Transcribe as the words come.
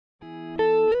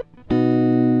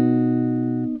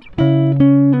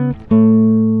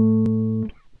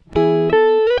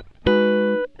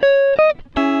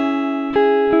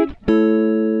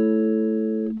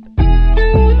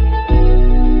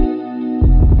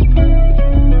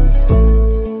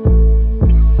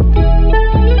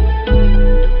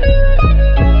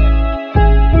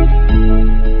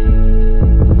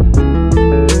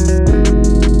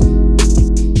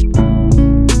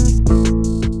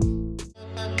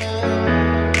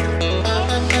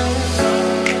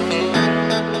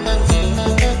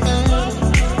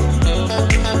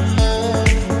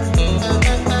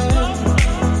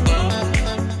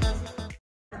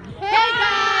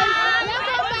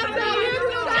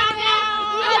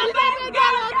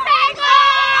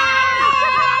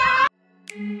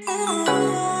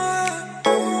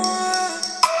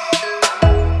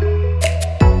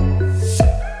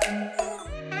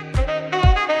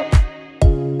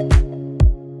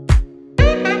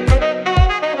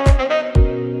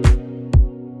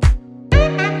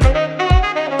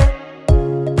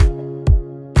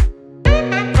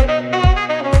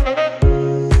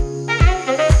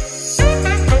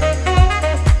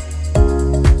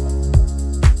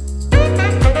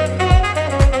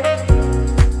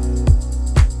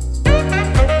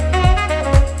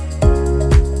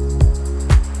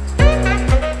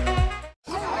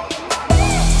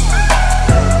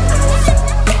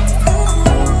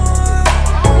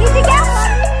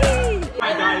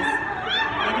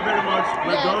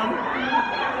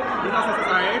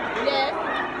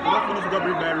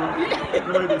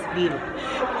spill.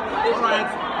 Alright,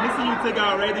 missing you, Otega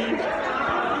already.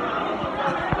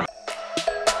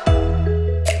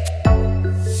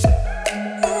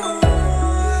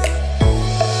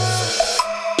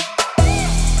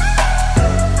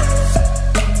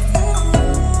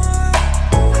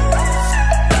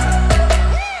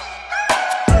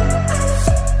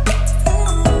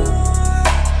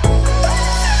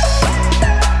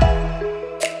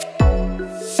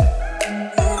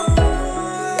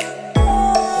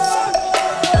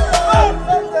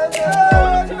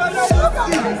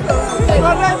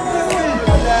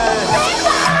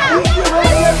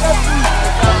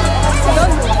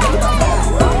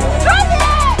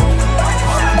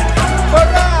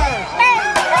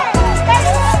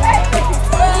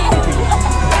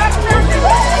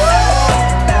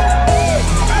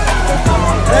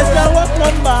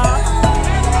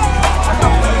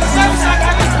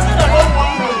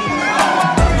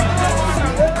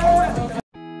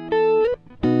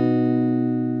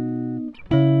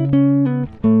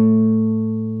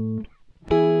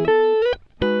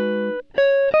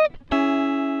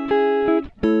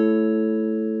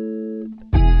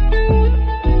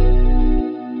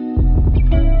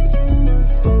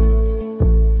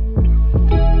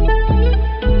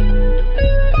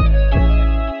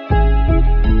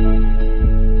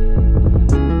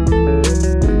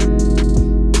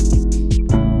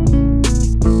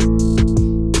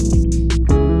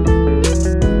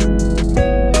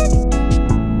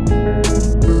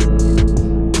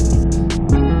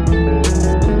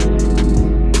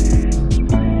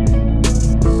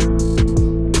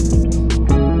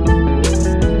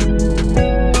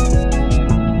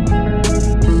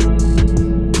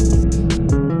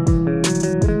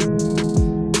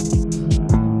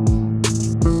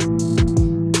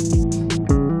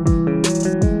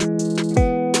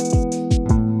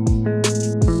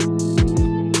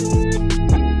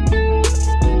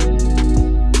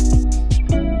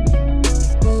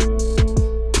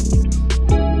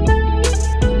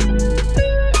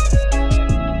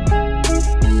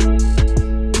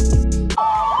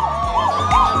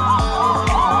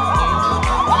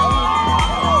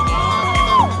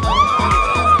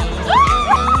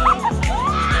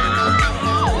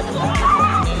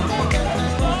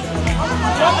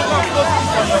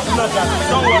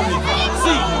 Don't worry.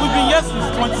 See, we've been here since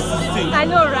 2016. I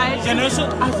know, right? Generation,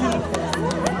 as in,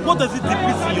 what does it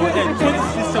depict in your head?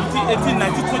 26, 17, 18,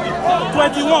 19, 20,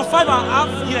 21,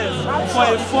 5.5 years for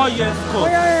a 4 years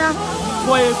course.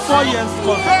 For a 4 years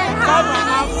course.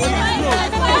 5.5 years. No,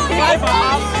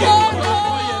 5.5 years.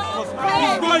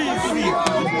 It's not easy.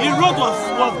 The road was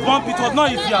bumpy. It was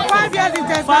not easy at all. 5 years in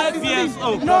 5 years.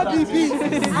 Oh, no BB.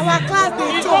 Our class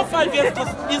they it's not 5 years.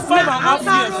 It's 5.5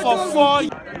 years for 4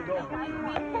 years.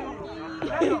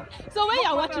 So when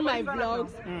you're watching my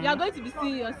vlogs, you're going to be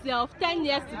seeing yourself 10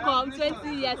 years to come,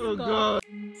 20 years to come. God.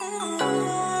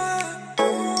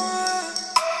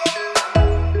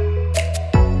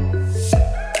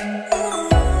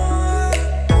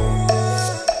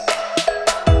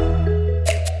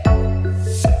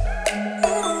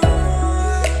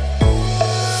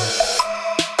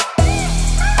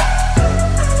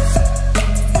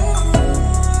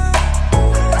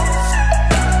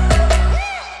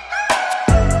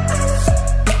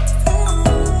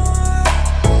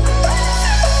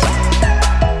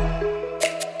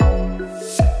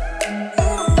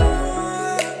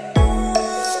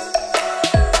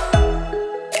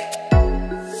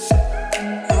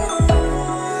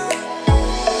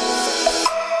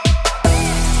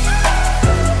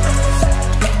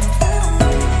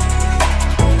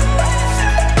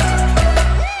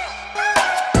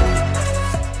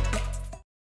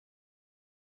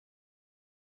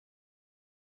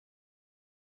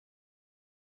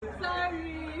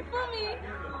 Sorry, for me.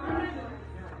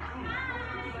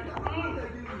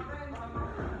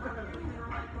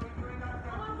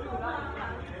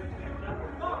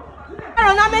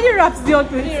 How many raps do you want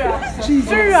to eat?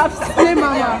 3 raps. Slay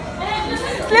mama.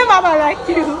 Slay mama like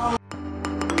you.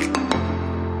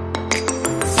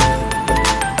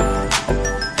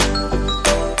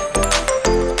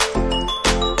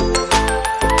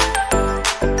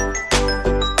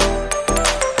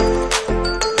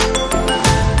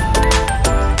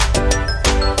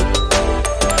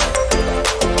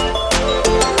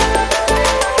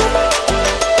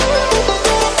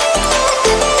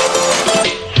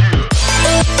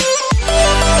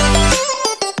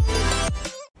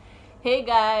 Hey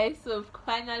guys, so we've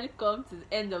finally come to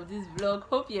the end of this vlog.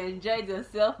 Hope you enjoyed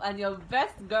yourself and your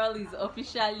best girl is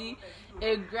officially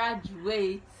a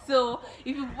graduate. So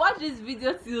if you've watched this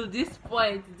video till this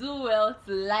point, do well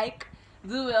to like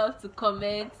Do well to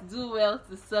comment, do well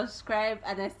to subscribe,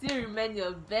 and I still remain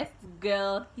your best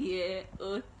girl here,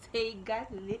 Otega,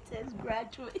 the latest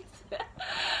graduate.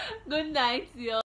 Good night, y'all.